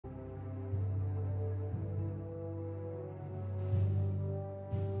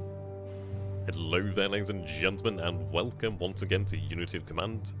Hello there, ladies and gentlemen, and welcome once again to Unity of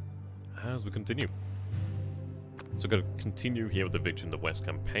Command as we continue. So we're going to continue here with the Victory in the West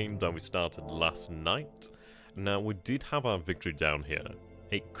campaign that we started last night. Now, we did have our victory down here.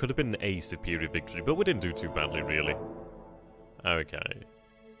 It could have been a superior victory, but we didn't do too badly, really. Okay.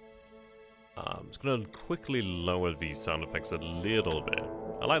 I'm just going to quickly lower the sound effects a little bit.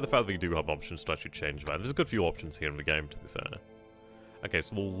 I like the fact that we do have options to actually change that. There's a good few options here in the game, to be fair. Okay,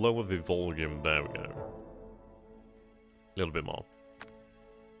 so we'll lower the volume. There we go. A little bit more.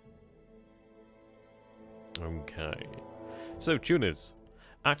 Okay. So, Tunis.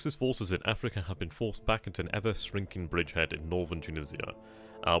 Axis forces in Africa have been forced back into an ever-shrinking bridgehead in northern Tunisia.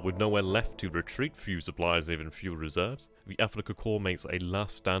 With nowhere left to retreat, few supplies, and even fewer reserves, the Afrika Korps makes a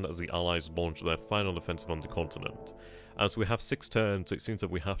last stand as the Allies launch their final offensive on the continent. As we have 6 turns, it seems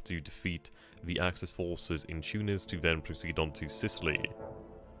that we have to defeat the Axis forces in Tunis to then proceed on to Sicily.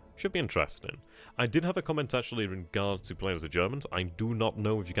 Should be interesting. I did have a comment actually in regards to playing as the Germans. I do not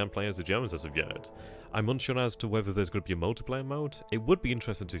know if you can play as the Germans as of yet. I'm unsure as to whether there's going to be a multiplayer mode. It would be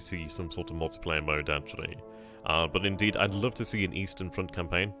interesting to see some sort of multiplayer mode actually. But indeed, I'd love to see an Eastern Front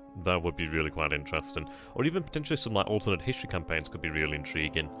campaign. That would be really quite interesting. Or even potentially some like alternate history campaigns could be really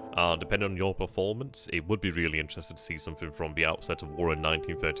intriguing. Depending on your performance, it would be really interesting to see something from the outset of war in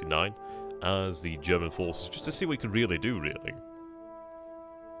 1939 as the German forces, just to see what we could really do, really.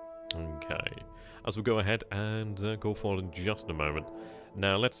 Okay. As we go ahead and go forward in just a moment.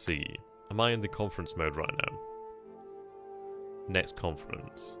 Now, let's see. Am I in the conference mode right now? Next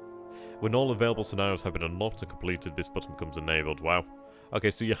conference. When all available scenarios have been unlocked and completed, this button becomes enabled. Wow. Okay,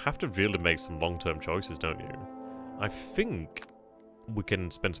 so you have to really make some long-term choices, don't you? I think we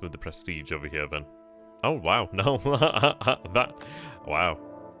can spend some of the prestige over here, then. Oh, wow. No. That... Wow.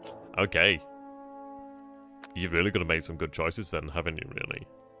 Okay. You've really got to make some good choices then, haven't you, really?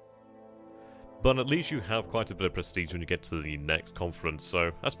 But at least you have quite a bit of prestige when you get to the next conference,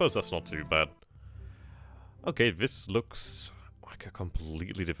 so I suppose that's not too bad. Okay, this looks like a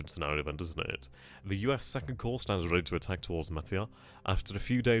completely different scenario then, doesn't it? The US 2nd Corps stands ready to attack towards Mathia. After a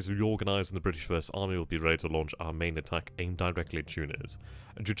few days of reorganising, the British First Army will be ready to launch our main attack aimed directly at Tunis.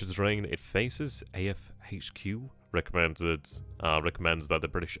 Due to the terrain it faces, AFHQ recommends that the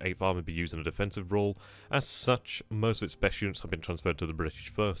British 8th Army be used in a defensive role. As such, most of its best units have been transferred to the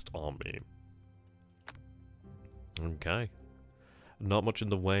British First Army. Okay. Not much in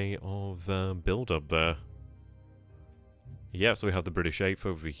the way of build-up there. Yeah, so we have the British 8th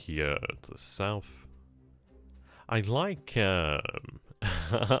over here to the south. I like, I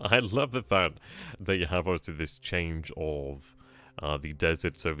love the fact that you have obviously this change of the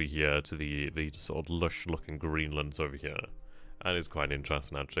deserts over here to the sort of lush-looking Greenlands over here. That is quite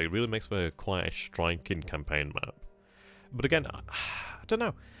interesting, actually. It really makes for quite a striking campaign map. But again, I don't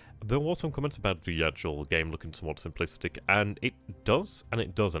know. There were some comments about the actual game looking somewhat simplistic, and it does, and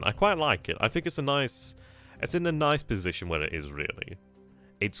it doesn't. I quite like it. I think it's a nice... It's in a nice position where it is, really.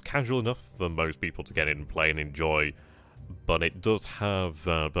 It's casual enough for most people to get in and play and enjoy, but it does have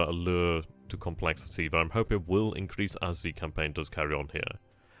that allure to complexity that I'm hoping will increase as the campaign does carry on here. I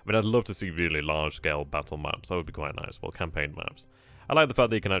mean, I'd love to see really large-scale battle maps. That would be quite nice. Well, campaign maps. I like the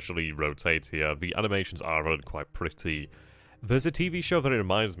fact that you can actually rotate here. The animations are really quite pretty. There's a TV show that it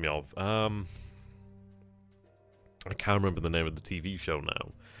reminds me of. I can't remember the name of the TV show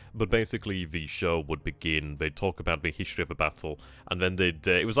now. But basically, the show would begin, they'd talk about the history of a battle, and then they'd,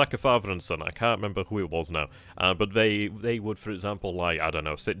 it was like a father and son, I can't remember who it was now, but they would, for example, like, I don't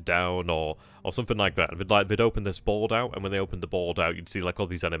know, sit down, or something like that, they'd open this board out, and when they opened the board out, you'd see, like, all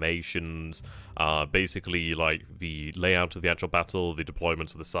these animations, basically, like, the layout of the actual battle, the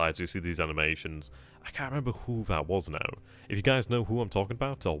deployments of the sides, you see these animations. I can't remember who that was now. If you guys know who I'm talking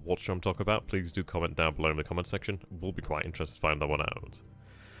about, or what show I'm talking about, please do comment down below in the comment section. We'll be quite interested to find that one out.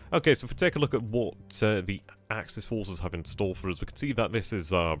 Okay, so if we take a look at what the Axis forces have in store for us, we can see that this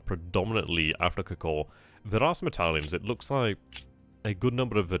is predominantly Afrika Korps. There are some Italians. It looks like a good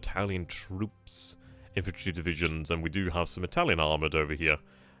number of Italian troops, infantry divisions, and we do have some Italian armoured over here.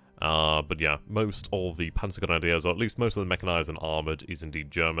 But yeah, most of the Panzer Grenadiers, or at least most of the mechanized and armoured, is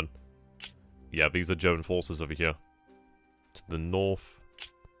indeed German. Yeah, these are German forces over here. To the north.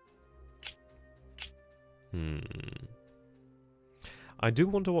 I do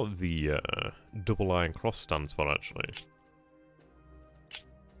wonder what the double iron cross stands for, actually.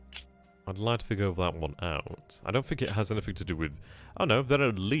 I'd like to figure that one out. I don't think it has anything to do with... Oh no, they're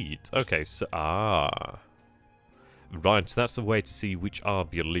elite. Okay, so... Right, so that's a way to see which are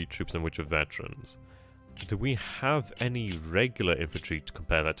the elite troops and which are veterans. Do we have any regular infantry to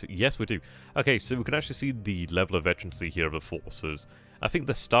compare that to? Yes, we do. Okay, so we can actually see the level of veterancy here of the forces. I think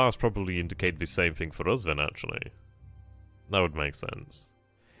the stars probably indicate the same thing for us then, actually. That would make sense.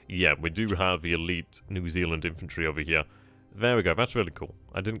 Yeah, we do have the elite New Zealand infantry over here. There we go, that's really cool.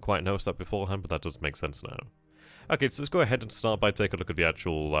 I didn't quite notice that beforehand, but that does make sense now. Okay, so let's go ahead and start by taking a look at the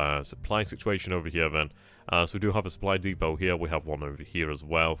actual supply situation over here then. So we do have a supply depot here, we have one over here as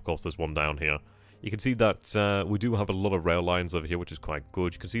well. Of course, there's one down here. You can see that we do have a lot of rail lines over here, which is quite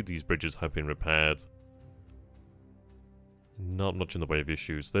good. You can see these bridges have been repaired. Not much in the way of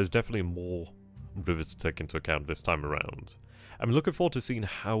issues. There's definitely more rivers to take into account this time around. I'm looking forward to seeing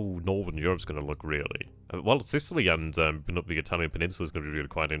how Northern Europe's going to look, really. Well, Sicily and the Italian Peninsula is going to be really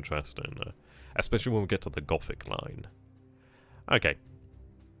quite interesting. Especially when we get to the Gothic line. Okay.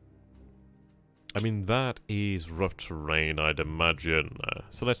 I mean, that is rough terrain, I'd imagine.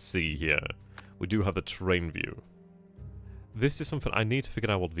 So let's see here. We do have the terrain view. This is something I need to figure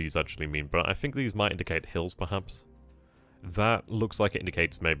out what these actually mean, but I think these might indicate hills, perhaps. That looks like it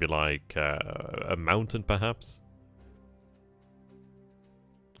indicates maybe like a mountain, perhaps.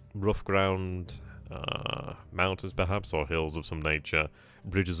 Rough ground, mountains, perhaps, or hills of some nature.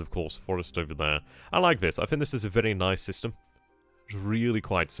 Bridges, of course, forest over there. I like this. I think this is a very nice system. It's really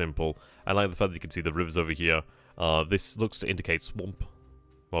quite simple. I like the fact that you can see the rivers over here. This looks to indicate swamp.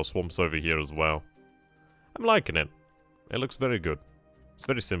 Well, swamps over here as well. I'm liking it. It looks very good. It's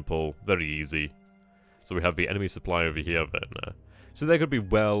very simple, very easy. So we have the enemy supply over here then. So they're going to be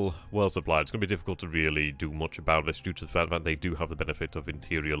well supplied. It's going to be difficult to really do much about this due to the fact that they do have the benefit of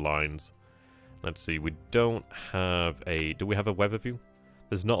interior lines. Let's see, we don't have a... Do we have a weather view?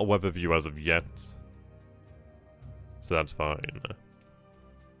 There's not a weather view as of yet. So that's fine.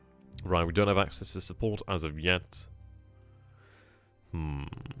 Right, we don't have access to support as of yet.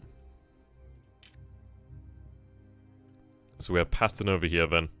 So we have pattern over here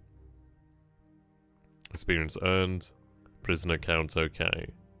then. Experience earned. Prisoner counts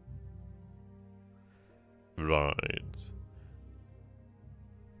okay. Right.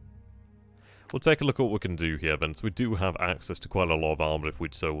 We'll take a look at what we can do here then. So we do have access to quite a lot of armor if we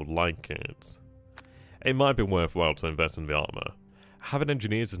so would like it. It might be worthwhile to invest in the armor. Having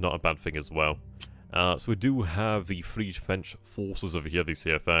engineers is not a bad thing as well. So we do have the Free French forces over here, the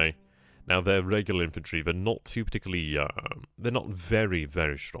CFA. Now they're regular infantry. They're not too particularly... they're not very,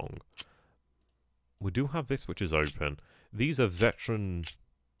 very strong. We do have this which is open. These are veteran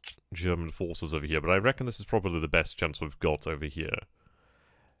German forces over here, but I reckon this is probably the best chance we've got over here.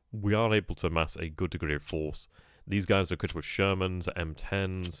 We are able to amass a good degree of force. These guys are equipped with Shermans,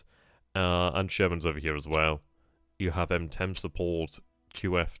 M10s, and Shermans over here as well. You have M10 support,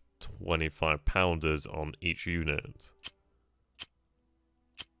 QF 25 pounders on each unit.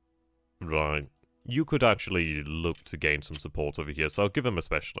 Right. You could actually look to gain some support over here, so I'll give them a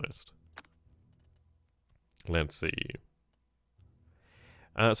specialist. Let's see.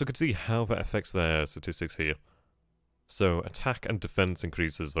 So you can see how that affects their statistics here. So attack and defense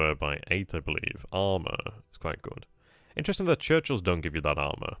increases there by 8, I believe. Armor is quite good. Interesting that Churchills don't give you that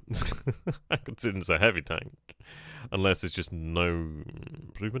armor. I consider it's a heavy tank. Unless it's just no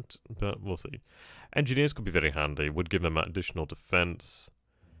improvement, but we'll see. Engineers could be very handy. Would give them additional defense.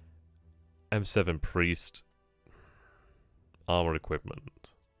 M7 Priest. Armor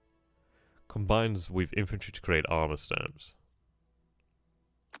equipment. Combines with infantry to create armor stamps.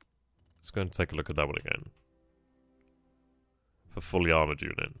 Let's go and take a look at that one again. For fully armored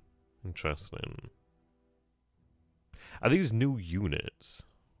unit. Interesting. Are these new units?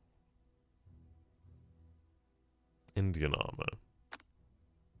 Indian armor.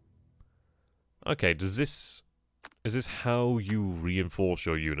 Okay, does this... Is this how you reinforce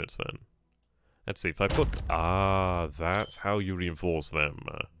your units then? Let's see, if I put... Ah, that's how you reinforce them.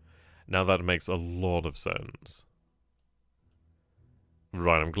 Now that makes a lot of sense.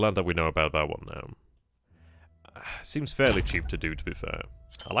 Right, I'm glad that we know about that one now. Seems fairly cheap to do, to be fair.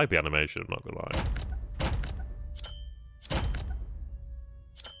 I like the animation, I'm not gonna lie.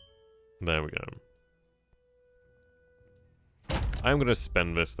 There we go. I'm gonna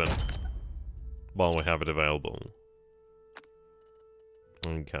spend this then, while we have it available.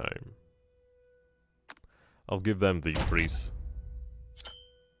 Okay. I'll give them the priest.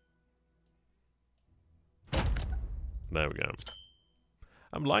 There we go.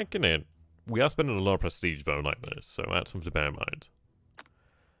 I'm liking it. We are spending a lot of prestige though like this, so that's something to bear in mind.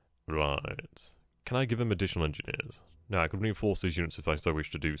 Right. Can I give them additional engineers? No, I could reinforce these units if I so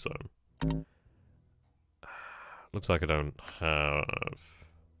wish to do so. Looks like I don't have...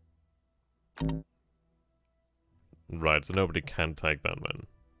 Right, so nobody can take that then.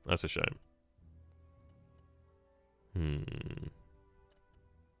 That's a shame.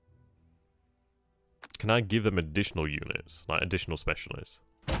 Can I give them additional units? Like, additional specialists?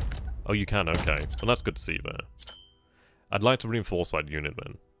 Oh, you can, okay. Well, that's good to see there. I'd like to reinforce that unit,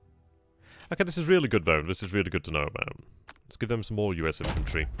 then. Okay, this is really good, though. This is really good to know about. Let's give them some more US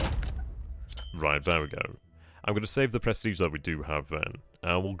infantry. Right, there we go. I'm going to save the prestige that we do have, then.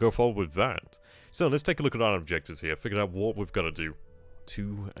 And we'll go forward with that. So, let's take a look at our objectives here. Figure out what we've got to do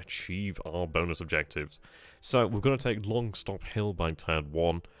to achieve our bonus objectives. So, we're going to take Longstop Hill by turn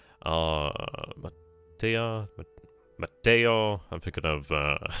 1. Mateo, I'm thinking of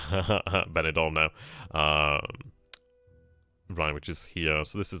Benidorm now. Right, which is here.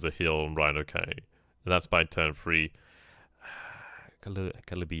 So this is the hill, right, okay. And that's by turn 3.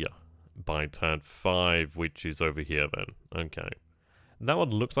 Calibia by turn 5, which is over here then. Okay. That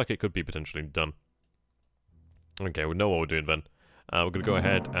one looks like it could be potentially done. Okay, we know what we're doing then. We're going to go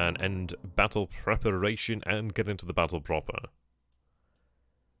ahead and end battle preparation and get into the battle proper.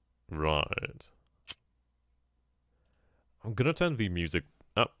 Right. I'm going to turn the music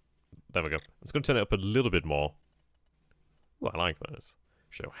up. There we go. It's going to turn it up a little bit more. Ooh, I like this.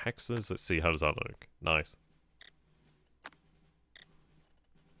 Show hexes. Let's see, how does that look? Nice.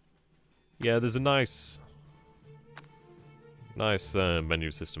 Yeah, there's a nice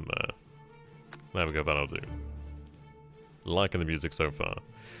menu system there. There we go, that'll do. Liking the music so far.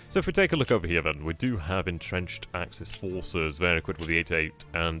 So if we take a look over here then, we do have entrenched Axis forces. They're equipped with the 88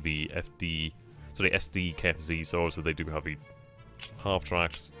 and the SD KFZ, so also they do have the half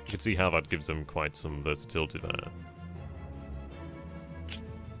tracks. You can see how that gives them quite some versatility there.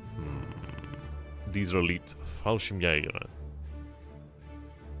 These are elite Fallschirmjäger.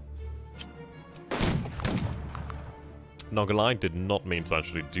 Not gonna lie, did not mean to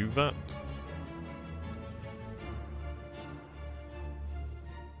actually do that.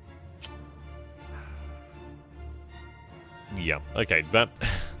 Yeah, okay, that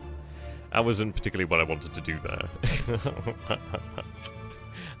wasn't particularly what I wanted to do there.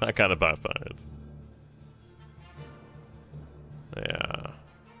 That kind of backfired. Yeah.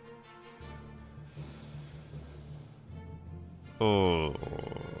 Oh.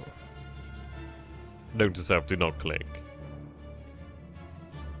 Note to self, do not click.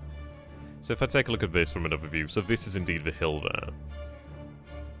 So if I take a look at this from another view, so this is indeed the hill there.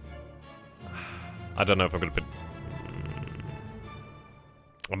 I don't know if I'm going to put...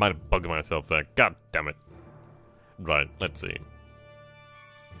 I might have bugged myself there. God damn it. Right, let's see.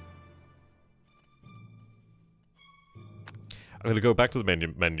 I'm going to go back to the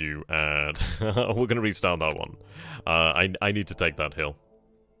menu and we're going to restart that one. I need to take that hill.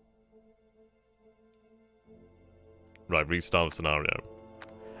 Right, restart the scenario.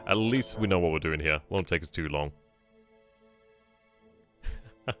 At least we know what we're doing here. Won't take us too long.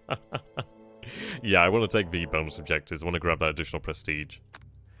 Yeah, I want to take the bonus objectives. I want to grab that additional prestige.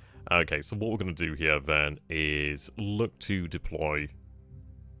 Okay, so what we're going to do here then is look to deploy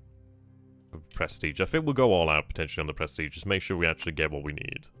prestige. I think we'll go all out potentially on the prestige. Just make sure we actually get what we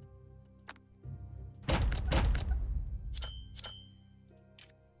need.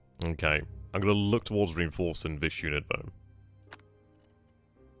 Okay, I'm going to look towards reinforcing this unit though.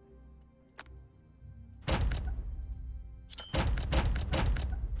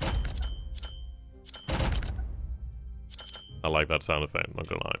 I like that sound effect, not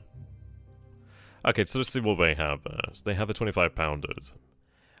gonna lie. Okay, so let's see what they have. So they have the 25-pounders.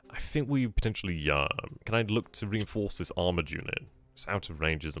 I think we potentially, can I look to reinforce this armored unit? It's out of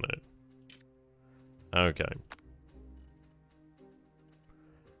range, isn't it? Okay.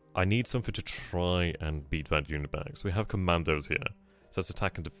 I need something to try and beat that unit back. So we have commandos here. So that's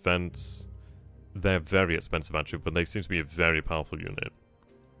attack and defense. They're very expensive actually, but they seem to be a very powerful unit.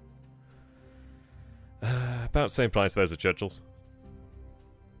 About the same price there as the Churchills.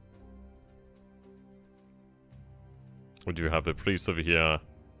 We do have the police over here.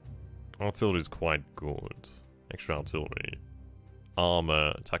 Artillery is quite good. Extra artillery.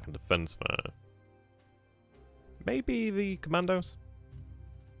 Armor, attack and defense there. Maybe the commandos?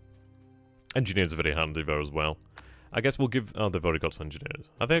 Engineers are very handy there as well. I guess we'll give... Oh, they've already got some engineers.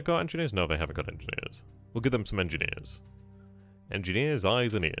 Have they got engineers? No, they haven't got engineers. We'll give them some engineers. Engineers,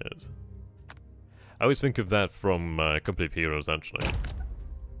 eyes and ears. I always think of that from Company of Heroes, actually.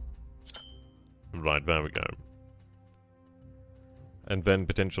 Right, there we go. And then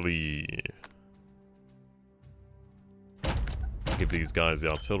potentially... give these guys the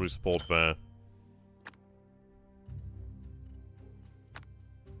artillery support there.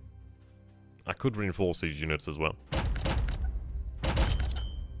 I could reinforce these units as well.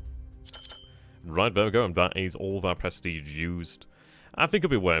 Right, there we go, and that is all of our prestige used. I think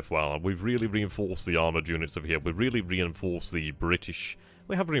it'll be worthwhile. We've really reinforced the armoured units over here. We've really reinforced the British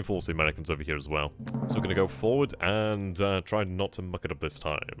We have reinforced the Americans over here as well. So we're going to go forward and try not to muck it up this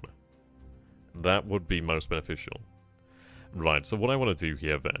time. That would be most beneficial. Right, so what I want to do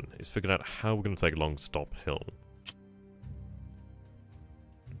here then is figure out how we're going to take along Stop Hill.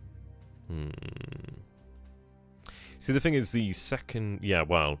 See, the thing is, the second... Yeah,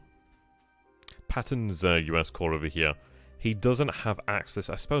 well... Patton's US Corps over here, he doesn't have access...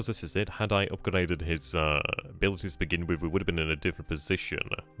 I suppose this is it. Had I upgraded his abilities to begin with, we would have been in a different position,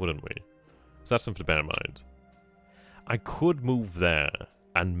 wouldn't we? So that's something to bear in mind. I could move there,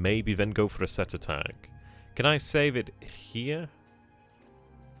 and maybe then go for a set attack. Can I save it here?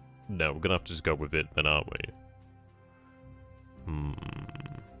 No, we're going to have to just go with it then, aren't we?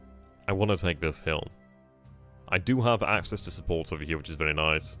 I want to take this hill. I do have access to support over here, which is very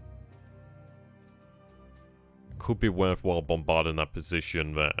nice. Could be worthwhile bombarding that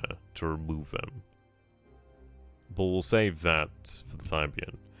position there to remove them. But we'll save that for the time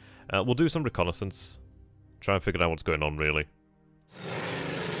being. We'll do some reconnaissance. Try and figure out what's going on, really.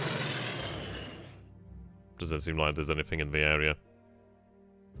 Doesn't seem like there's anything in the area.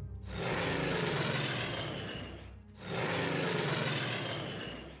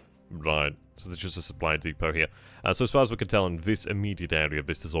 Right, so there's just a supply depot here. So as far as we can tell, in this immediate area,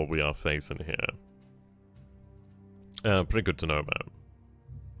 this is all we are facing here. Pretty good to know about.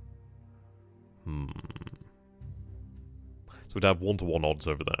 So we'd have 1-to-1 odds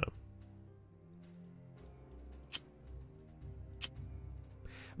over there.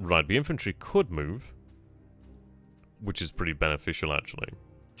 Right, the infantry could move, which is pretty beneficial, actually.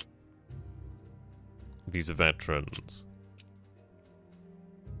 These are veterans.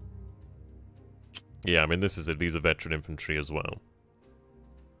 Yeah, I mean, this is it. These are veteran infantry as well.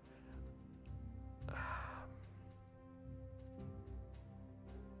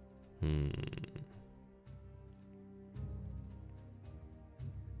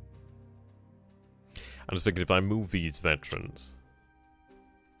 I'm just thinking, if I move these veterans,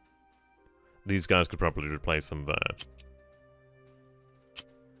 these guys could probably replace them there.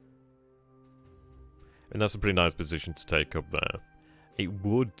 And that's a pretty nice position to take up there. It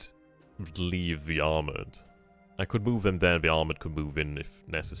would leave the armoured. I could move them there, the armoured could move in if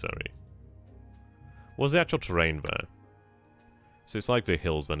necessary. What's the actual terrain there? So it's like the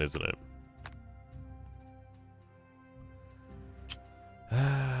hills then, isn't it?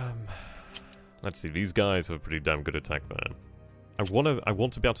 Let's see, these guys have a pretty damn good attack there. I want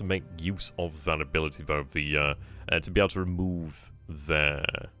to be able to make use of that ability though, to be able to remove their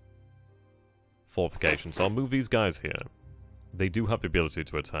fortifications. So I'll move these guys here. They do have the ability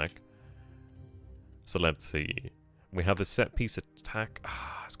to attack. So let's see. We have a set piece attack.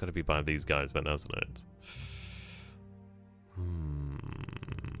 It's got to be by these guys then, hasn't it?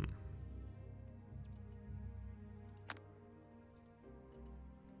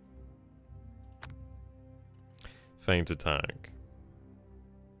 Feint attack.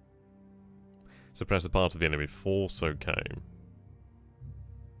 Suppress a part of the enemy force, okay.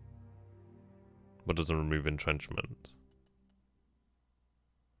 But doesn't remove entrenchment.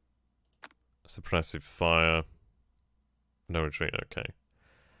 Suppressive fire. No retreat, okay.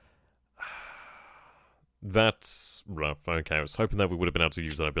 That's rough, okay. I was hoping that we would have been able to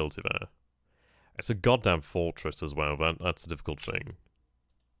use that ability there. It's a goddamn fortress as well, that's a difficult thing.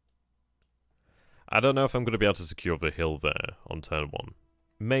 I don't know if I'm going to be able to secure the hill there on turn 1.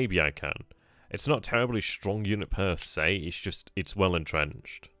 Maybe I can. It's not a terribly strong unit per se, it's just, it's well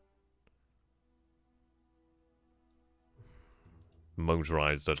entrenched.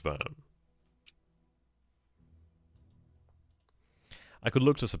 Motorized advert. I could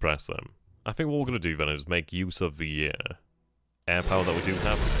look to suppress them. I think what we're going to do then is make use of the air power that we do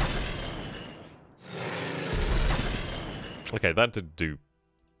have. Okay, that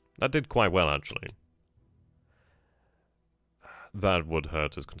did quite well, actually. That would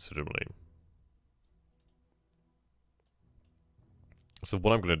hurt us considerably. So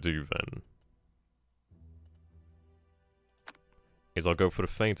what I'm going to do then is I'll go for a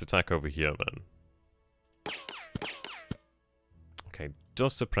feint attack over here then. Okay,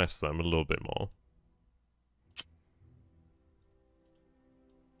 just suppress them a little bit more.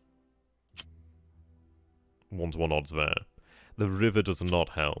 One-to-one odds there. The river does not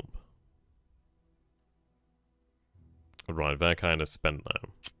help. Right, they're kind of spent now.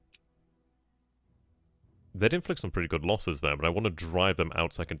 They'd inflict some pretty good losses there, but I want to drive them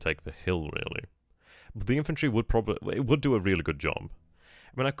out so I can take the hill, really. But the infantry would do a really good job.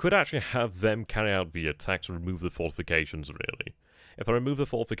 I mean, I could actually have them carry out the attack to remove the fortifications, really. If I remove the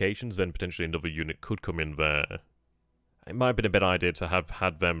fortifications, then potentially another unit could come in there. It might have been a better idea to have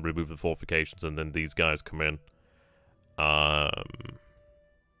had them remove the fortifications and then these guys come in.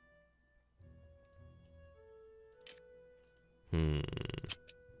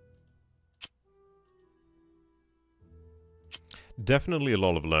 Definitely a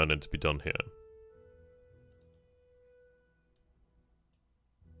lot of learning to be done here.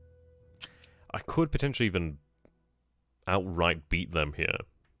 I could potentially even outright beat them here.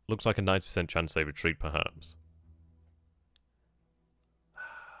 Looks like a 90% chance they retreat, perhaps.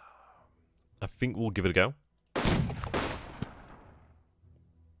 I think we'll give it a go.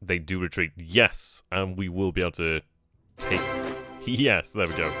 They do retreat. Yes! And we will be able to take... Yes, there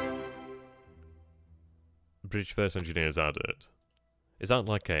we go. British First Engineers added. Is that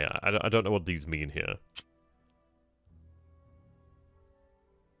like a... I don't know what these mean here.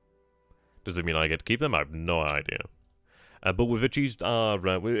 Does it mean I get to keep them? I have no idea. But we've achieved our...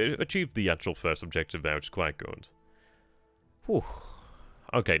 we achieved the actual first objective there, which is quite good. Whew.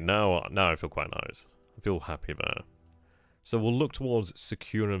 Okay, now I feel quite nice. I feel happy there. So we'll look towards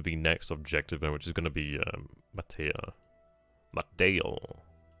securing the next objective there, which is going to be Mateo.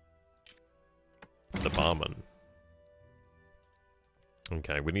 The barman.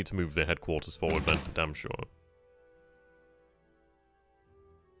 Okay, we need to move the headquarters forward then, for damn sure.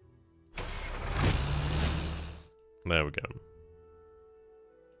 There we go.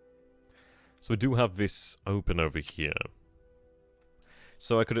 So we do have this open over here.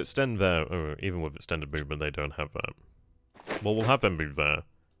 So I could extend there. Oh, even with extended movement, they don't have that. Well, we'll have them move there.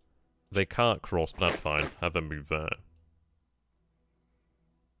 They can't cross, but that's fine. Have them move there.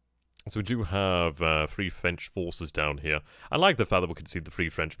 So we do have Free French forces down here. I like the fact that we can see the Free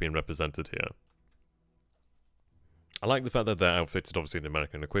French being represented here. I like the fact that they're outfitted, obviously, in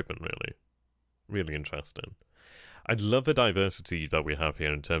American equipment, really. Really interesting. I love the diversity that we have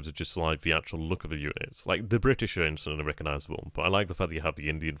here in terms of just like the actual look of the units. Like the British are instantly recognisable, but I like the fact that you have the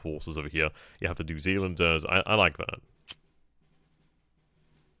Indian forces over here. You have the New Zealanders. I like that.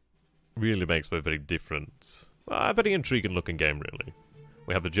 Really makes for a very different, very intriguing looking game, really.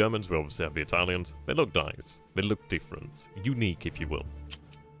 We have the Germans. We obviously have the Italians. They look nice. They look different, unique, if you will.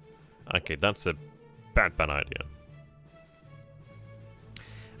 Okay, that's a bad idea.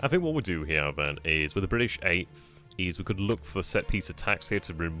 I think what we'll do here then is with the British 8th. We could look for set-piece attacks here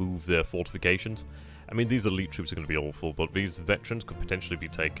to remove their fortifications. I mean, these elite troops are going to be awful, but these veterans could potentially be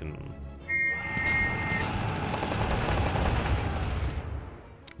taken...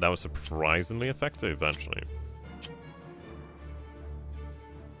 That was surprisingly effective, actually.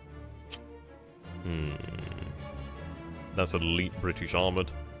 That's elite British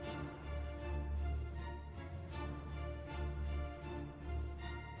armoured.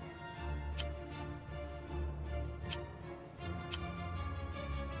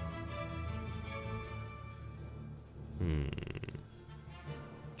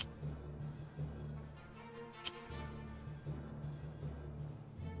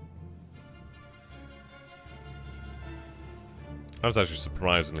 That was actually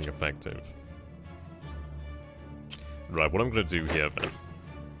surprisingly effective. Right, what I'm going to do here then,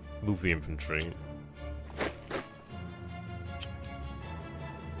 move the infantry.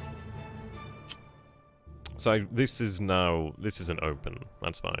 So this isn't open,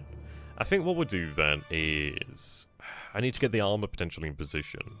 that's fine. I think what we'll do then is, I need to get the armor potentially in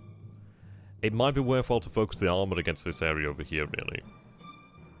position. It might be worthwhile to focus the armor against this area over here, really.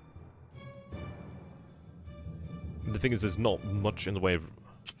 The thing is, there's not much in the way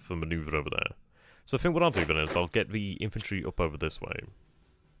for maneuver over there. So I think what I'll do then is I'll get the infantry up over this way.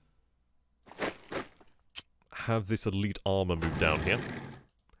 Have this elite armor move down here.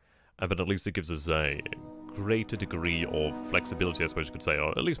 And then at least it gives us a greater degree of flexibility, I suppose you could say, or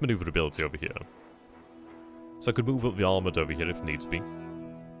at least maneuverability over here. So I could move up the armored over here if needs be.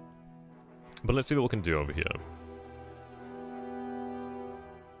 But let's see what we can do over here.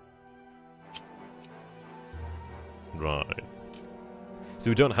 Right. So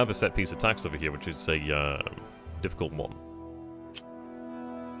we don't have a set-piece attacks over here, which is a difficult one.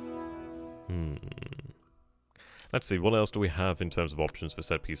 Let's see, what else do we have in terms of options for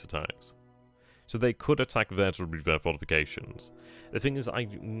set-piece attacks? So they could attack there to remove their fortifications. The thing is,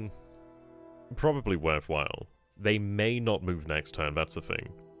 probably worthwhile. They may not move next turn, that's the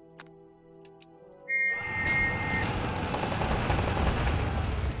thing.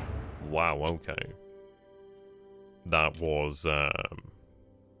 Wow, okay. That was,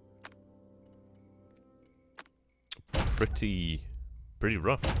 pretty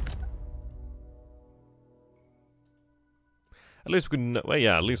rough. At least we can, well,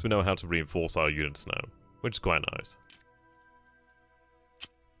 yeah, at least we know how to reinforce our units now, which is quite nice.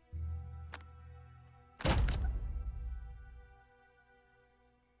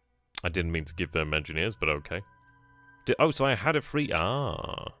 I didn't mean to give them engineers, but okay. Oh, so I had a free...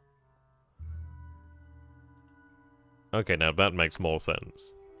 Ah. Okay, now that makes more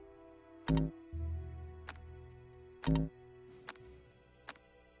sense.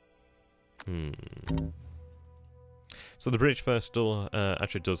 So the British first still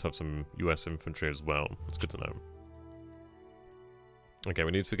actually does have some US infantry as well. That's good to know. Okay,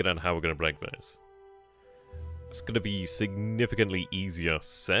 we need to figure out how we're going to break this. It's going to be significantly easier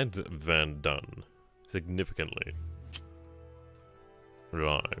said than done. Significantly.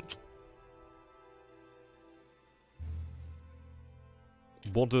 Right.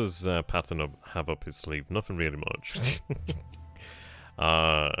 What does Patton have up his sleeve? Nothing really much.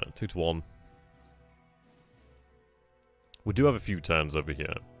 2 to 1. We do have a few turns over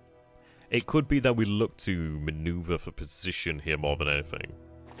here. It could be that we look to maneuver for position here more than anything.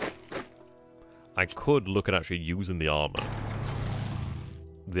 I could look at actually using the armor.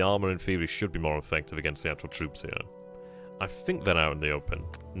 The armor in theory should be more effective against the actual troops here. I think they're out in the open.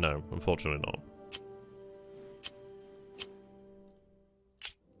 No, unfortunately not.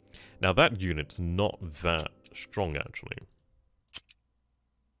 Now that unit's not that strong actually.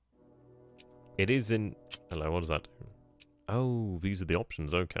 It is in... Hello, what does that do? Oh, these are the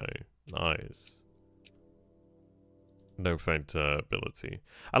options, okay. Nice. No feint ability.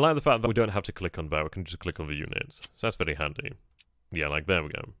 I like the fact that we don't have to click on that, we can just click on the units. So that's very handy. Yeah, like, there we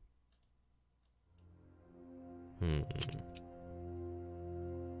go.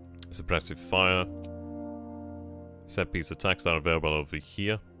 Suppressive fire. Set piece attacks that are available over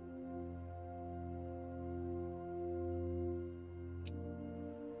here.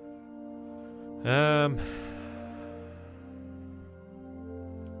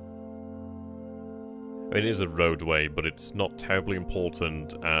 It is a roadway, but it's not terribly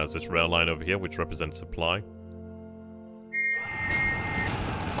important as this rail line over here, which represents supply.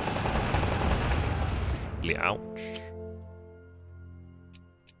 Ouch.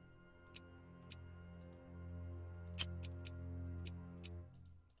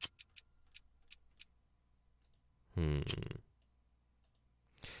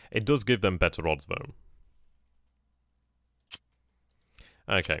 It does give them better odds, though.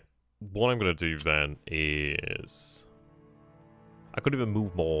 Okay. What I'm going to do then is... I could even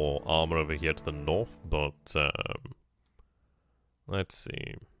move more armor over here to the north, but... let's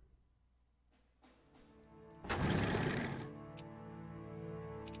see.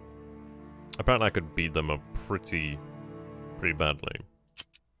 Apparently I could beat them up pretty badly.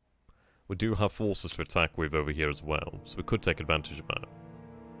 We do have forces to attack with over here as well, so we could take advantage of that.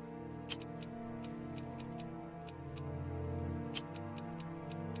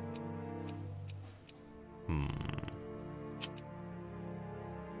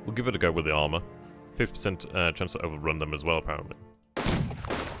 We'll give it a go with the armor. 50% chance to overrun them as well, apparently.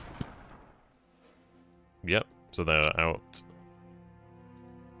 Yep, so they're out.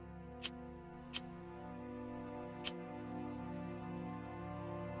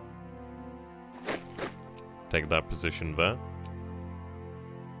 Take that position there.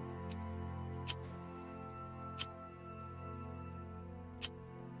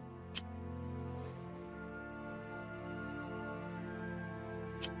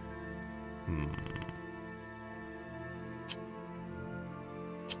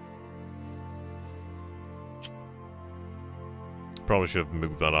 Probably should have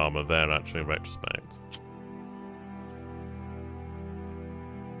moved that armor there, actually, in retrospect.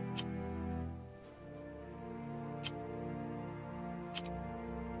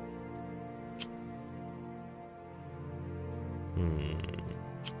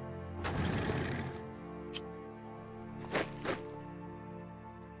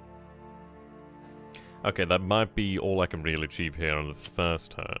 Okay, that might be all I can really achieve here on the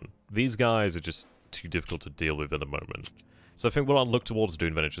first turn. These guys are just too difficult to deal with at the moment. So I think what I'll look towards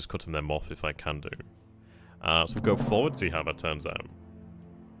doing then is just cutting them off if I can do. So we'll go forward, see how that turns out.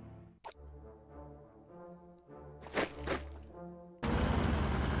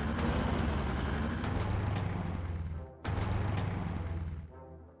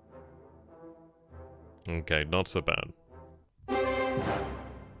 Okay, not so bad.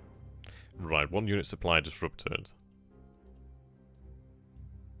 Right, 1 unit supply disrupted.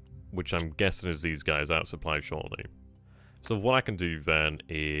 Which I'm guessing is these guys out of supply shortly. So what I can do then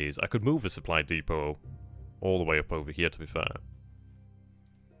is... I could move the supply depot all the way up over here, to be fair.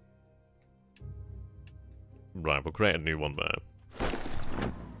 Right, we'll create a new one there.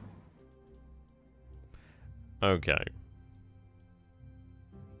 Okay.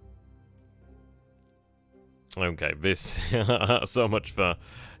 Okay, this... so much for...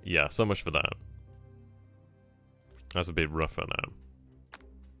 Yeah, so much for that. That's a bit rougher now.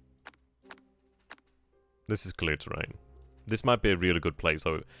 This is clear terrain. This might be a really good place,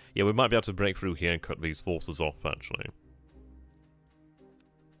 so... Yeah, we might be able to break through here and cut these forces off, actually.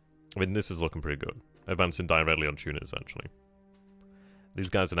 I mean, this is looking pretty good. Advancing directly on tuners, actually. These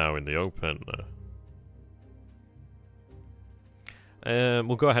guys are now in the open.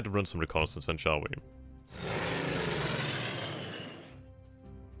 We'll go ahead and run some reconnaissance then, shall we?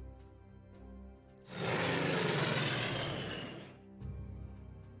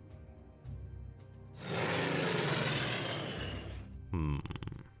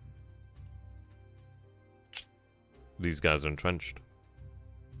 These guys are entrenched.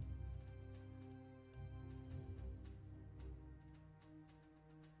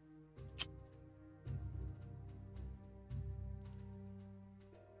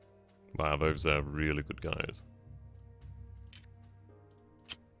 Wow, those are really good guys.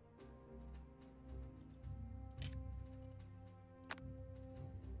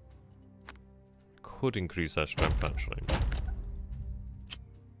 Could increase their strength, actually.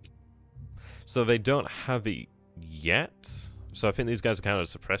 So they don't have it yet. So I think these guys are kind of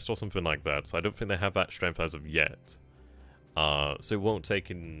suppressed or something like that. So I don't think they have that strength as of yet. So it won't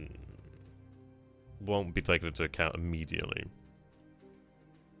be taken into account immediately.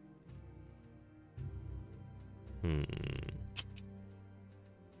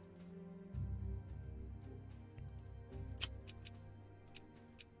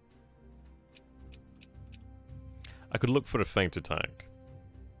 I could look for a feint attack.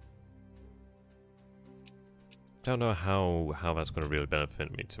 Don't know how that's going to really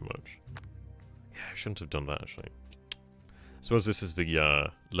benefit me too much. Yeah, I shouldn't have done that, actually. I suppose this is the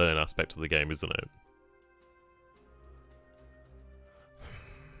learning aspect of the game, isn't it?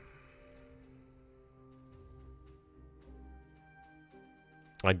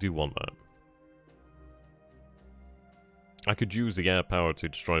 I do want that. I could use the air power to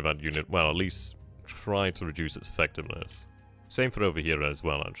destroy that unit. Well, at least try to reduce its effectiveness. Same for over here as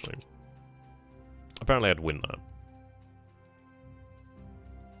well, actually. Apparently I'd win that.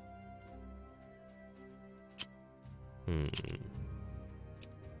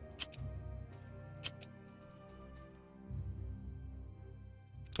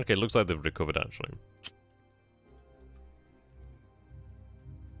 Okay, looks like they've recovered, actually.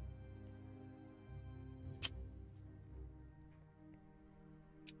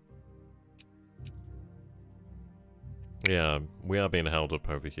 Yeah, we are being held up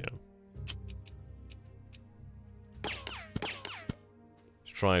over here.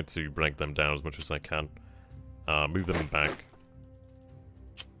 Just try to break them down as much as I can. Move them back.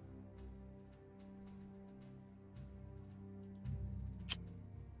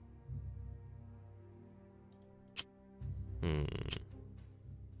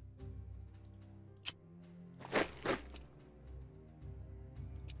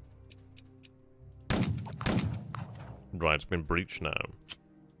 Right, it's been breached now.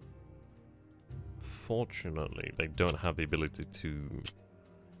 Fortunately, they don't have the ability to...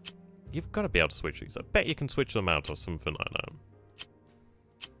 You've got to be able to switch these. I bet you can switch them out or something like that.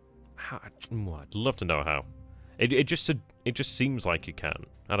 How? I'd love to know how. It just seems like you can.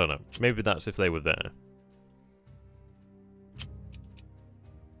 I don't know. Maybe that's if they were there.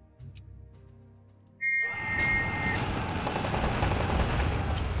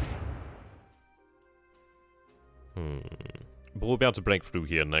 But we'll be able to break through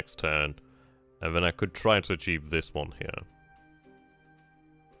here next turn. And then I could try to achieve this one here.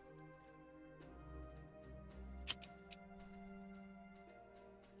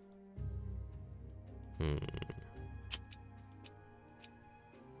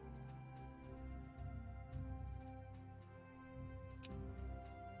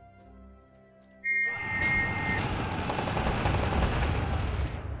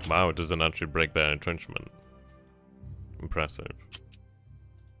 Wow, it doesn't actually break their entrenchment. Impressive.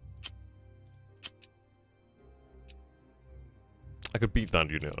 I could beat that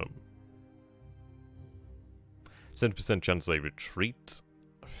unit up. 70% chance they retreat.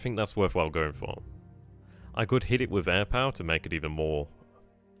 I think that's worthwhile going for. I could hit it with air power to make it even more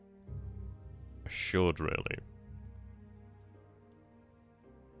assured, really.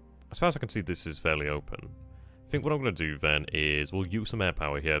 As far as I can see, this is fairly open. I think what I'm going to do then is we'll use some air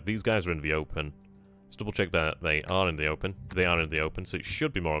power here. These guys are in the open. Let's double check that they are in the open. They are in the open, so it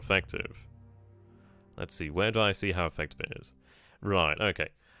should be more effective. Let's see, where do I see how effective it is? Right, okay.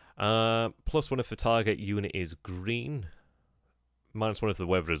 +1 if the target unit is green. -1 if the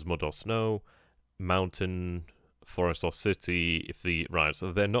weather is mud or snow. Mountain, forest or city. If the... Right,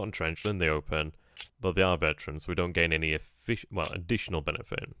 so they're not entrenched in the open, but they are veterans, so we don't gain any additional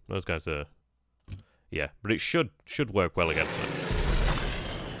benefit. Those guys are... Yeah, but it should work well against them.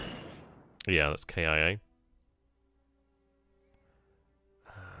 Yeah, that's KIA.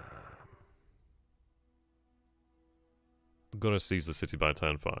 Gotta seize the city by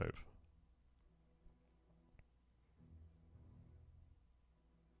turn 5.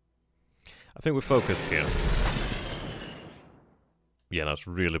 I think we're focused here. Yeah, that's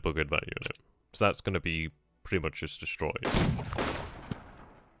really buggered that unit. So that's going to be pretty much just destroyed.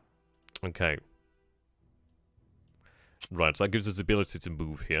 Okay. Right, so that gives us the ability to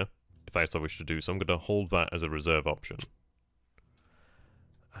move here, if I so wish to do so. I'm going to hold that as a reserve option.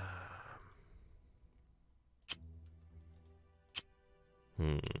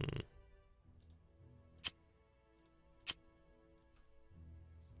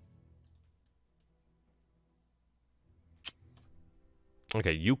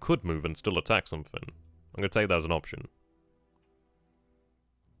 Okay, you could move and still attack something. I'm going to take that as an option.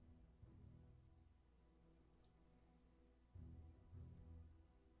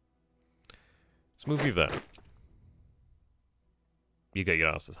 Let's move you there. You get your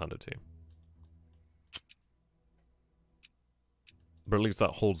asses handed to you. But at least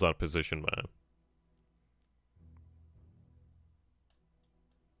that holds that position there.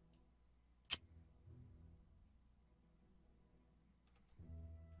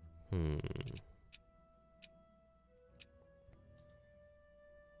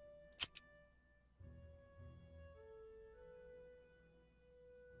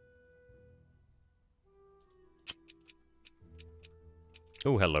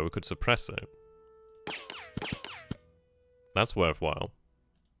 Oh, hello, we could suppress it. That's worthwhile.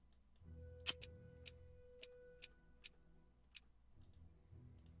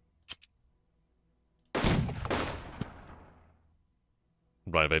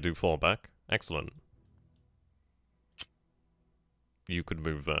 Right, they do fall back. Excellent. You could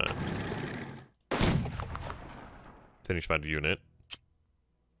move there. Finish that unit.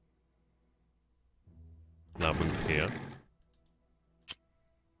 Now move here.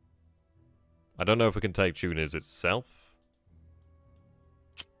 I don't know if we can take Tunis itself.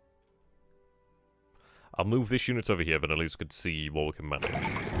 I'll move this unit over here, but at least we can see what we can manage.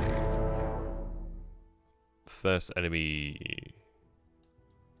 First enemy...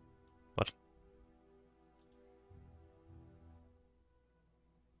 What?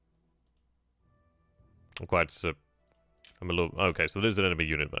 I'm a little... Okay, so there's an enemy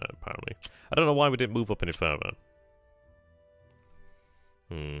unit there, apparently. I don't know why we didn't move up any further.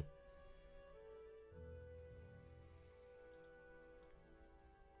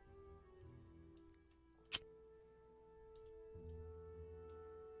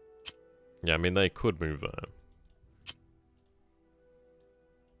 Yeah, I mean, they could move there.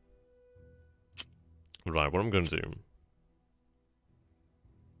 Right, what I'm going to do...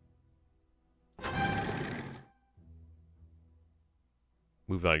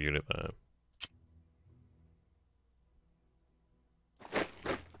 Move that unit there.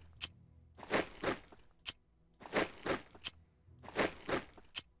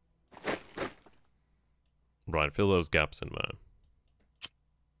 Right, fill those gaps in there.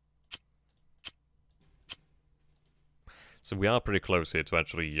 So we are pretty close here to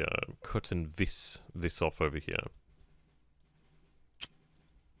actually cutting this off over here.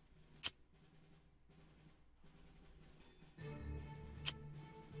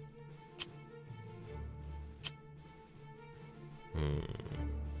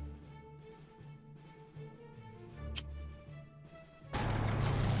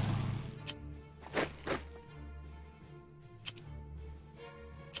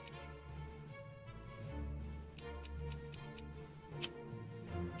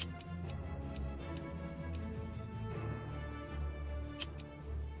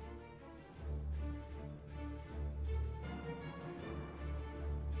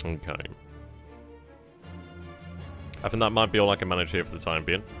 Okay. I think that might be all I can manage here for the time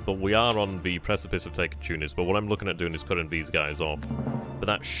being. But we are on the precipice of taking Tunis. But what I'm looking at doing is cutting these guys off. But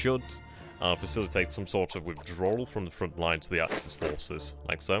that should facilitate some sort of withdrawal from the front line to the Axis forces.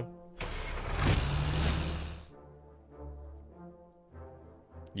 Like so.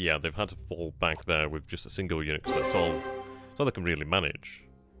 Yeah, they've had to fall back there with just a single unit. Because that's all they can really manage.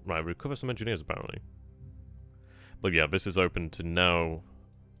 Right, recover some engineers apparently. But yeah, this is open to now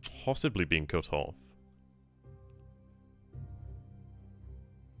possibly being cut off.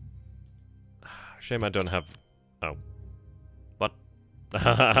 Shame I don't have... Oh. What?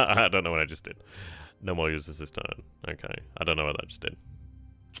 I don't know what I just did. No more uses this turn. Okay. I don't know what I just did.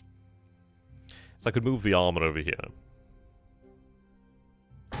 So I could move the armor over here.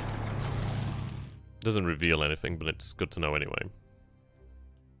 Doesn't reveal anything, but it's good to know anyway.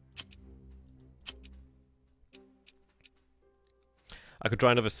 I could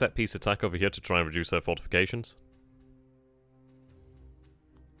try another set-piece attack over here to try and reduce their fortifications.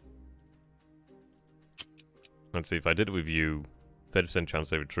 Let's see, if I did it with you, 30% chance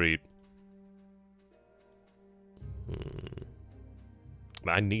they retreat.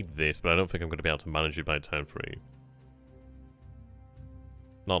 I need this, but I don't think I'm going to be able to manage it by turn 3.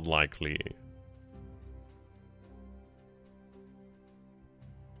 Not likely.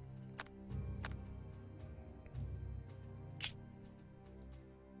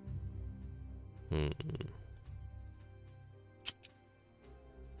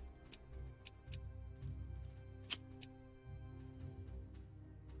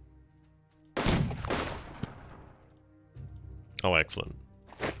 Oh, excellent.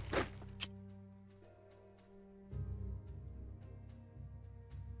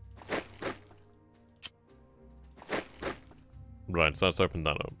 Right, so let's open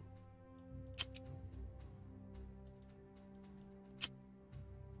that up.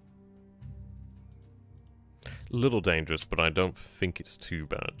 A little dangerous, but I don't think it's too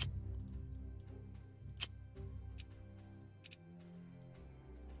bad.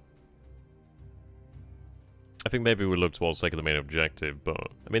 I think maybe we look towards taking the main objective, but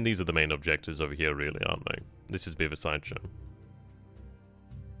I mean these are the main objectives over here really, aren't they? This is a bit of a sideshow.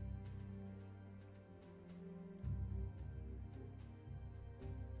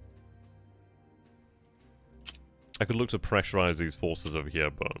 I could look to pressurize these forces over here,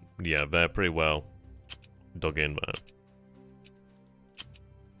 but yeah, they're pretty well dug in there.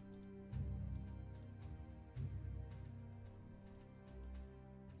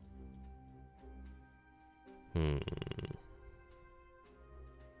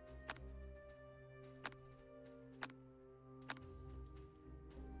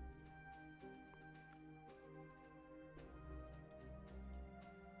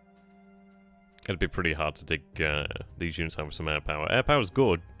 It'd be pretty hard to dig these units out with some air power. Air power is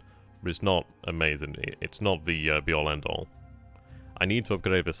good, but it's not amazing. It's not the be-all end-all. I need to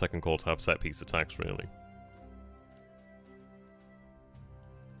upgrade the second core to have set-piece attacks, really.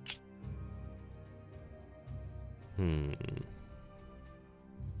 I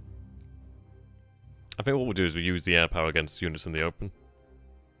think what we'll do is we use the air power against units in the open.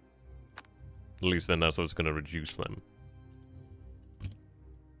 At least then that's what's going to reduce them.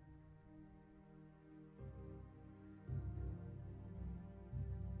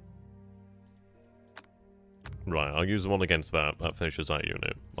 Right, I'll use the one against that. That finishes that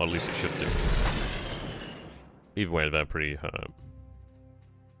unit. Or at least it should do. Either way, they're pretty hurt.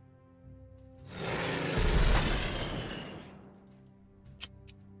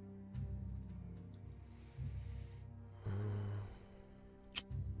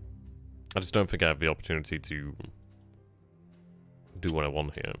 I just don't think I have the opportunity to do what I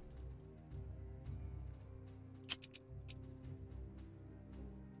want here.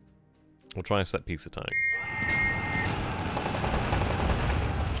 We'll try a set-piece attack.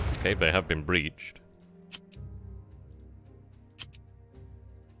 Okay, they have been breached.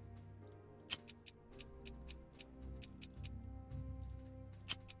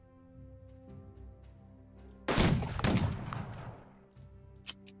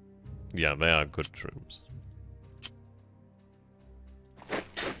 Yeah, they are good troops.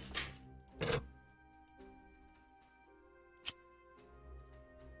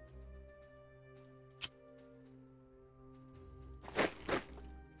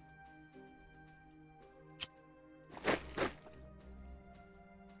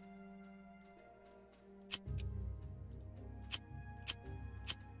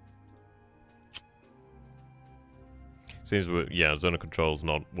 Seems yeah, zone of control's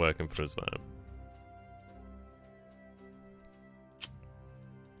not working for us there.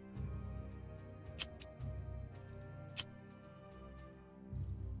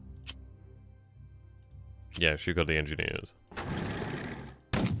 Yeah, she got the engineers.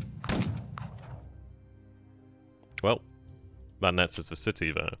 Well, that nets us a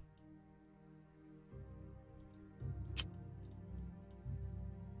city there.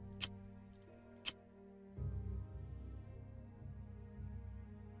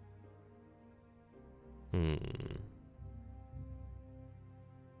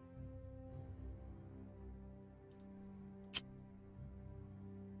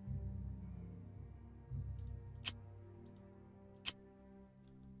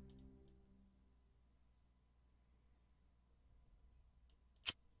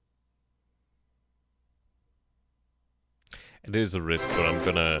 It is a risk, but I'm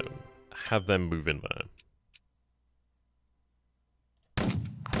gonna have them move in there.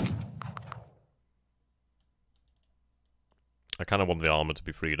 I kind of want the armor to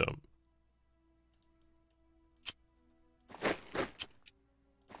be freed up.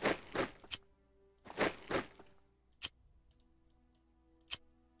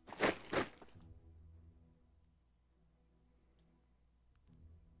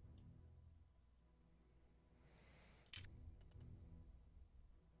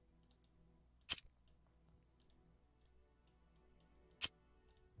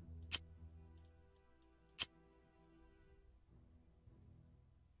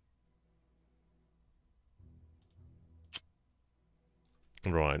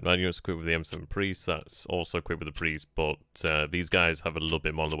 Right, that unit's equipped with the M7 Priest, that's also equipped with the Priest, but these guys have a little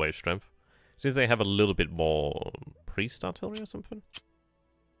bit more in the way of strength. Seems they have a little bit more Priest artillery or something?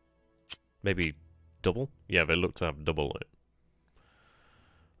 Maybe double? Yeah, they look to have double it.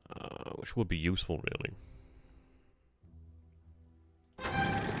 Which would be useful, really.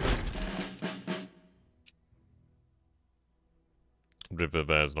 River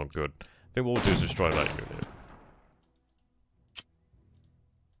there's not good. I think what we'll do is destroy that unit.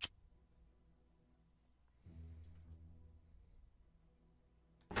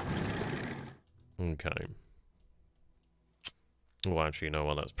 Okay. Well, actually, you know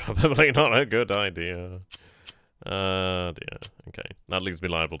what? That's probably not a good idea. Dear. Okay. That leaves me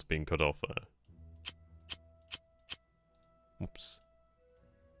liable to being cut off there. Oops.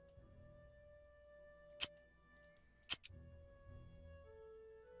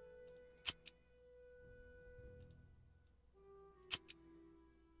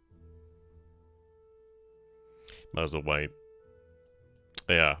 Might as well wait.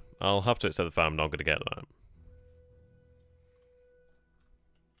 Yeah, I'll have to accept the fact I'm not going to get that.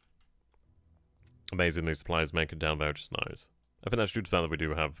 Amazingly, suppliers making down there, which is nice. I think that's due to the fact that we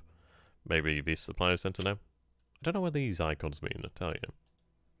do have maybe this supplier center now. I don't know what these icons mean, I tell you.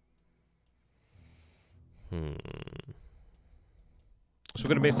 So we're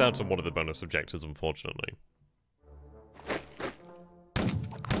going to miss out on one of the bonus objectives, unfortunately.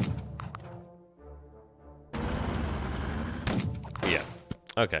 Yeah.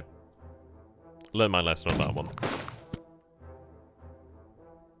 Okay. Learn my lesson on that one.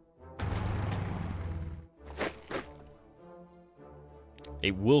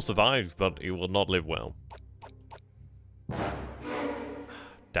 It will survive, but it will not live well.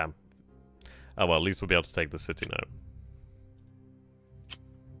 Damn. Oh well, at least we'll be able to take the city now.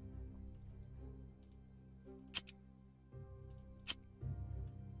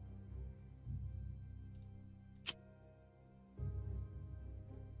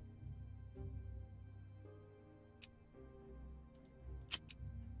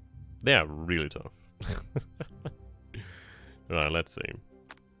 They are really tough. Right, let's see.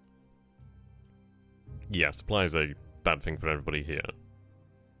 Yeah, supply is a bad thing for everybody here.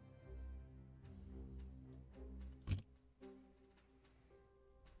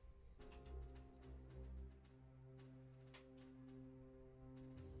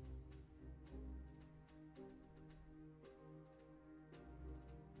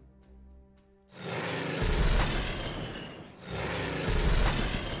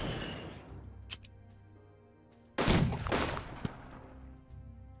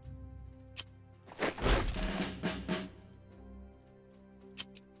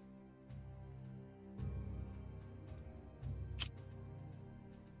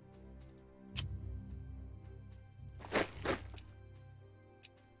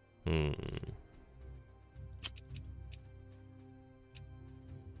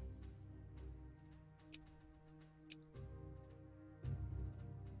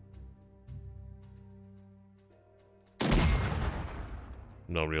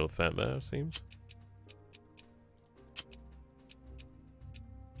 No real effect there, it seems.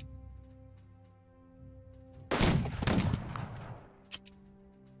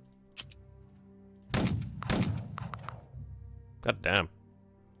 God damn.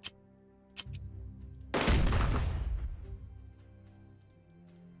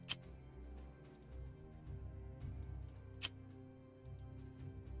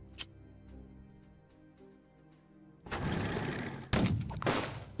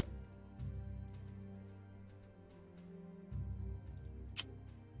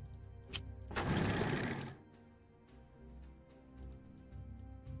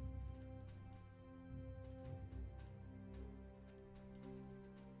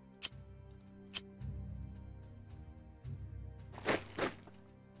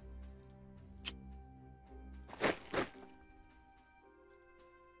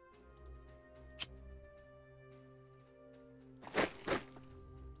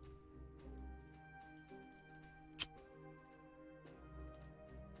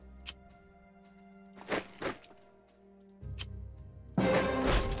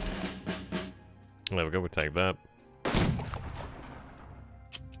 There we go, we'll take that.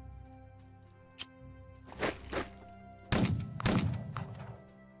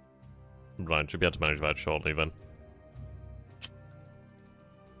 Right, should be able to manage that shortly then.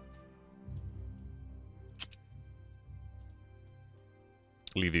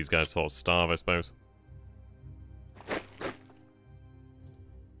 Leave these guys sort of starve, I suppose.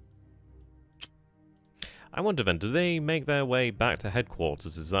 I wonder then, do they make their way back to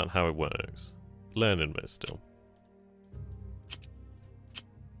headquarters? Is that how it works? Learning this still.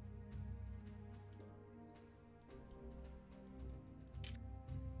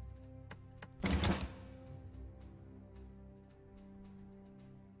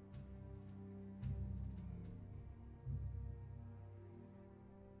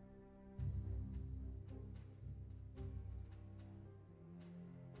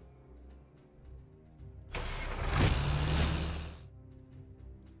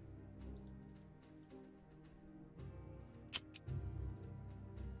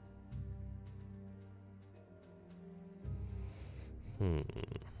 Hmm.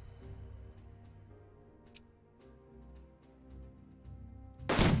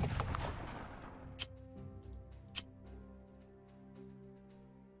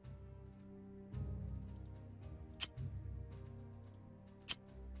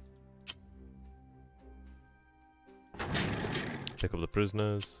 Pick up the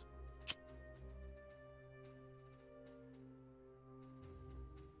prisoners.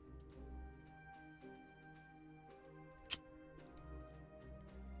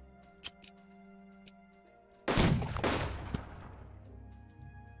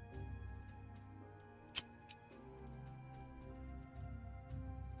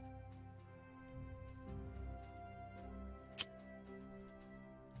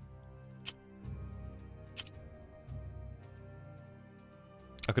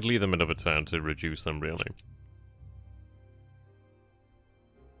 I could leave them another turn to reduce them, really.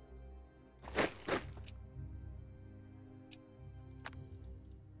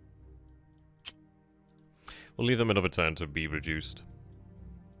 We'll leave them another turn to be reduced.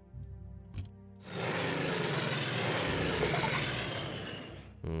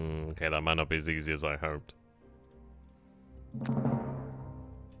 Okay, that might not be as easy as I hoped.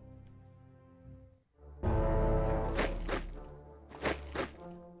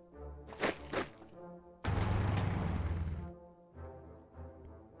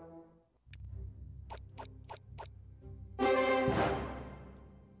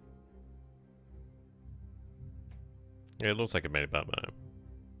 Yeah, it looks like it made it back now.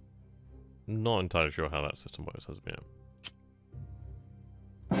 Not entirely sure how that system works as of yet.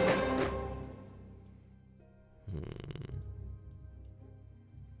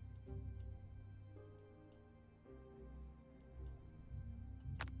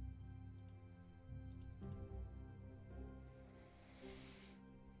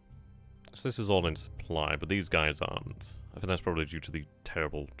 So this is all in supply, but these guys aren't. I think that's probably due to the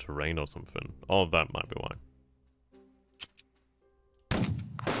terrible terrain or something. All of that might be why.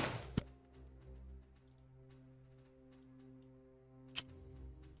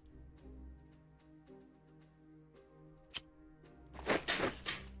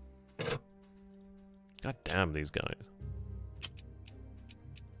 God damn these guys.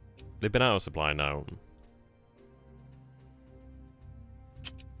 They've been out of supply now.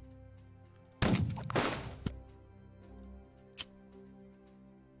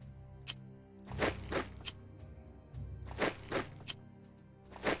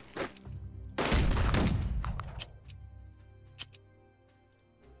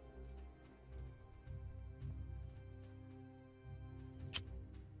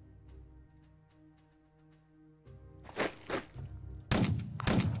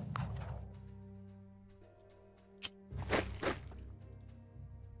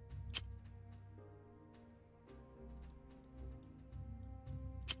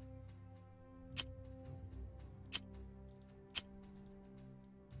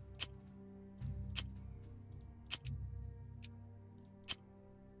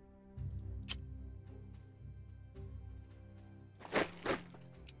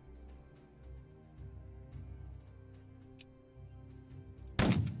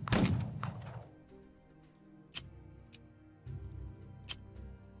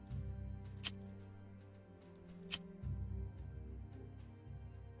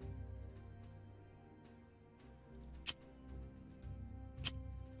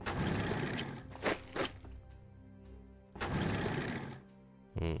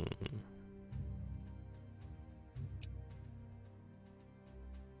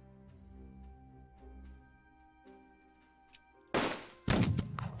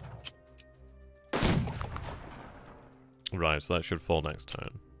 Right, so that should fall next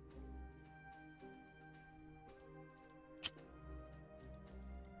turn.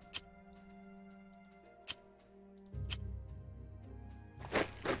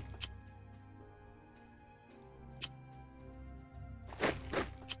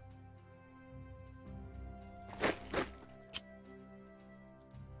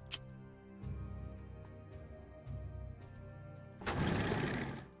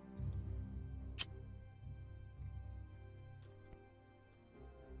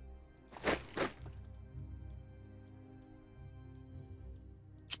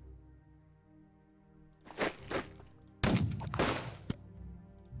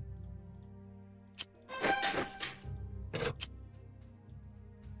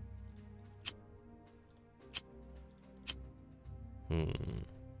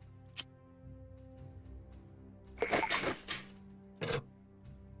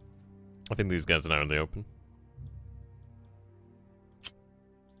 I think these guys are now in the open.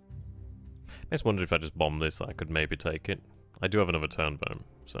 I just wondered if I just bomb this, I could maybe take it. I do have another turn though,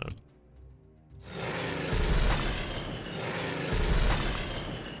 so...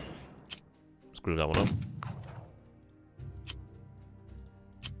 Screw that one up.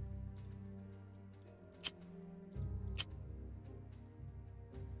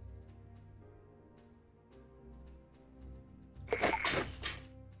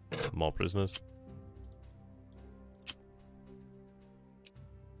 More prisoners.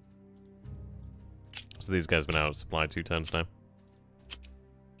 So these guys have been out of supply 2 turns now.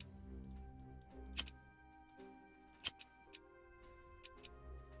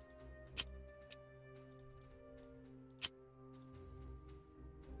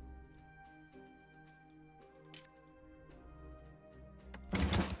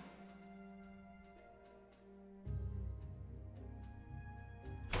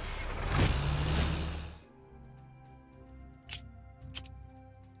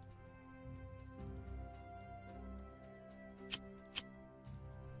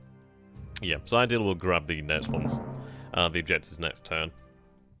 Yeah, so ideally we'll grab the next ones. The objectives next turn.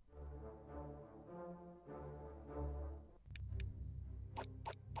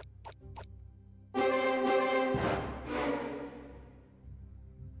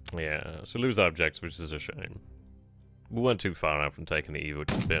 Yeah, so we lose our objective, which is a shame. We weren't too far out from taking it either,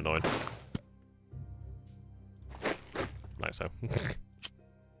 which is a bit annoying. Like so.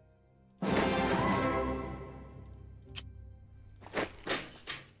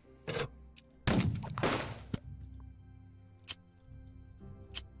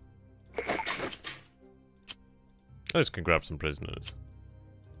 I just can grab some prisoners.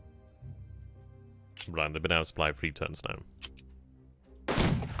 Right, they've been out of supply 3 turns now.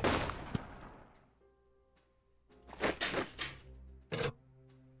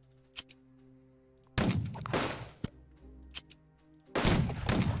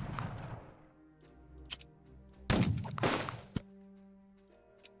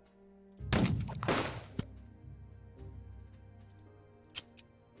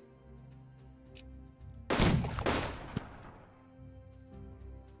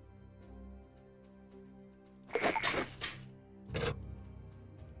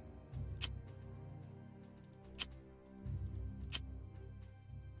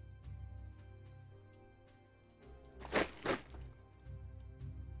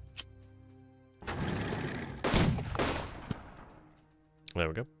 There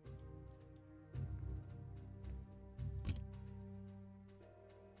we go.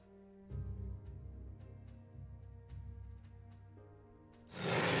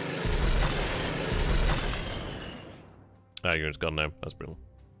 Ah, unit's gone now. That's brilliant.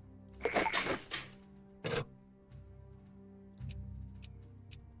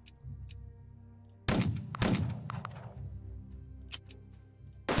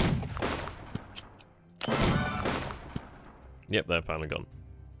 Yep, they're finally gone.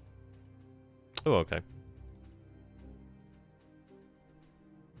 Oh, okay.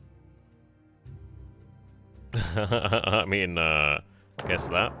 I mean, guess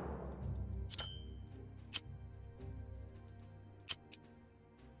that.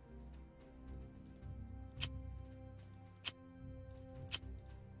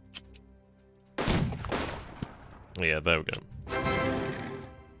 Yeah, there we go.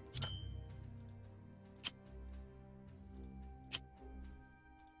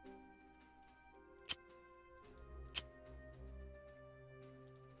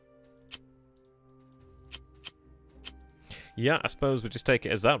 Yeah, I suppose we just take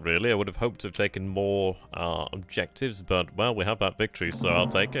it as that, really. I would have hoped to have taken more objectives, but, well, we have that victory, so I'll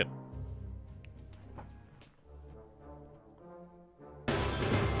take it.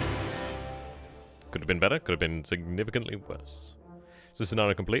 Could have been better, could have been significantly worse. So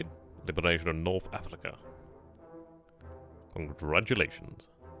scenario complete. Liberation of North Africa. Congratulations.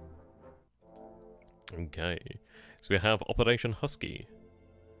 Okay, so we have Operation Husky.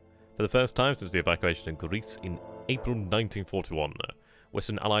 For the first time since the evacuation of Greece in April 1941,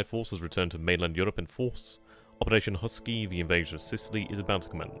 Western Allied forces returned to mainland Europe in force. Operation Husky, the invasion of Sicily, is about to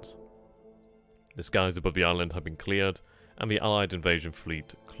commence. The skies above the island have been cleared, and the Allied invasion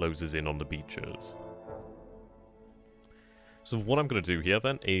fleet closes in on the beaches. So what I'm going to do here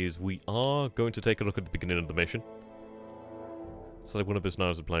then is we are going to take a look at the beginning of the mission. Select one of us now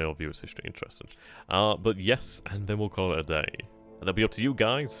as a player or viewer's history. Interesting. But yes, and then we'll call it a day. And it'll be up to you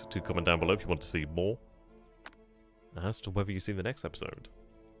guys to comment down below if you want to see more as to whether you see the next episode.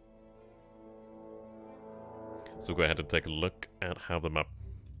 So go ahead and take a look at how the map...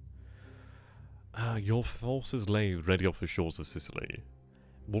 your forces lay ready off the shores of Sicily.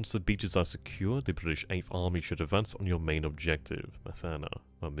 Once the beaches are secure, the British 8th Army should advance on your main objective, Messina.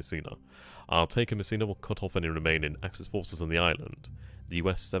 Our take in Messina will cut off any remaining Axis forces on the island. The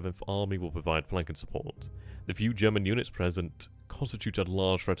US 7th Army will provide flanking support. The few German units present constitute a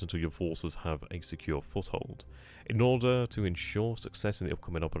large threat until your forces have a secure foothold. In order to ensure success in the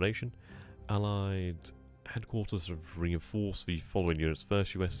upcoming operation, Allied headquarters have reinforced the following units: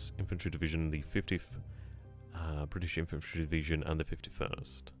 1st US Infantry Division, the 50th British Infantry Division, and the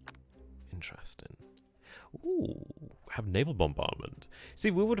 51st. Interesting. Ooh, have naval bombardment.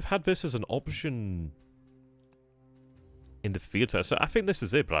 See, we would have had this as an option in the theatre, so I think this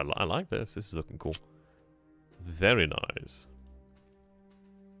is it, but I like this. This is looking cool. Very nice.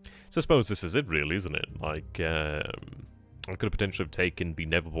 So I suppose this is it, really, isn't it? Like, I could have potentially have taken the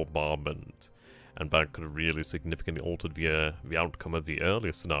naval bombardment, and that could have really significantly altered the outcome of the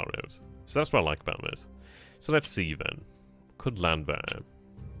earlier scenarios. So that's what I like about this. So let's see then. Could land there.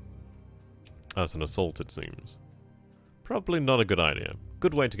 As an assault, it seems. Probably not a good idea.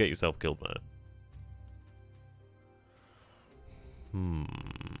 Good way to get yourself killed there.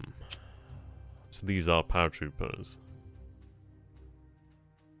 So these are paratroopers.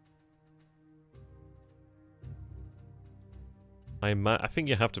 I think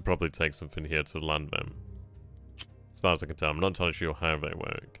you have to probably take something here to land them. As far as I can tell, I'm not entirely sure how they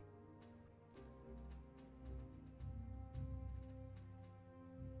work.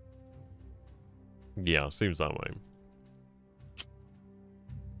 Yeah, seems that way.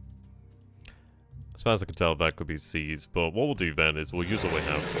 As far as I can tell, that could be seized, but what we'll do then is we'll use what we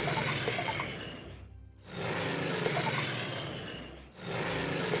have.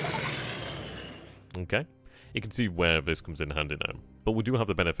 Okay. You can see where this comes in handy now. But we do have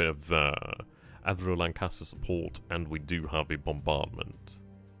the benefit of Admiral Lancaster support, and we do have a bombardment.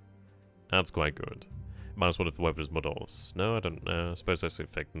 That's quite good. Minus one if the weather is mud or snow. I don't know. I suppose that's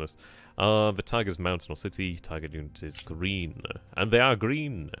affecting us. The Tiger's mountain or city. Target unit is green. And they are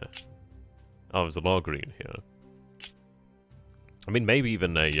green. Oh, there's a lot of green here. I mean, maybe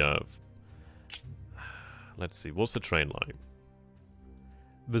even a... let's see. What's the terrain like?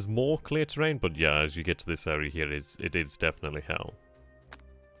 There's more clear terrain, but yeah, as you get to this area here, it is definitely hell.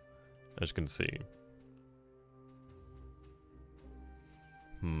 As you can see.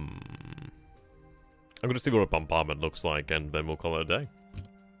 I'm going to see what a bombardment looks like, and then we'll call it a day.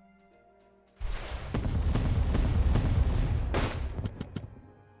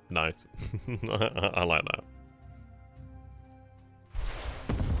 Nice. I like that.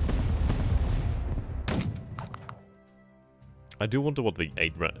 I do wonder what the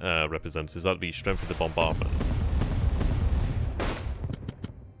 8 represents. Is that the strength of the bombardment?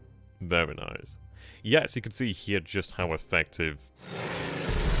 Very nice. Yes, you can see here just how effective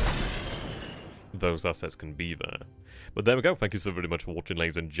those assets can be there. But there we go. Thank you so very much for watching,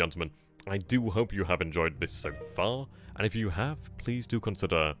 ladies and gentlemen. I do hope you have enjoyed this so far. And if you have, please do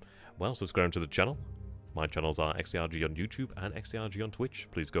consider, well, subscribing to the channel. My channels are XTRG on YouTube and XTRG on Twitch.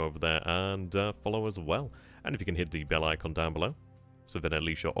 Please go over there and follow as well. And if you can hit the bell icon down below, so then at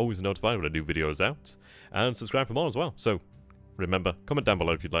least you're always notified when a new video is out. And subscribe for more as well. So remember, comment down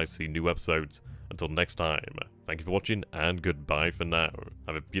below if you'd like to see new episodes. Until next time, thank you for watching and goodbye for now.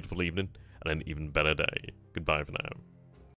 Have a beautiful evening and an even better day. Goodbye for now.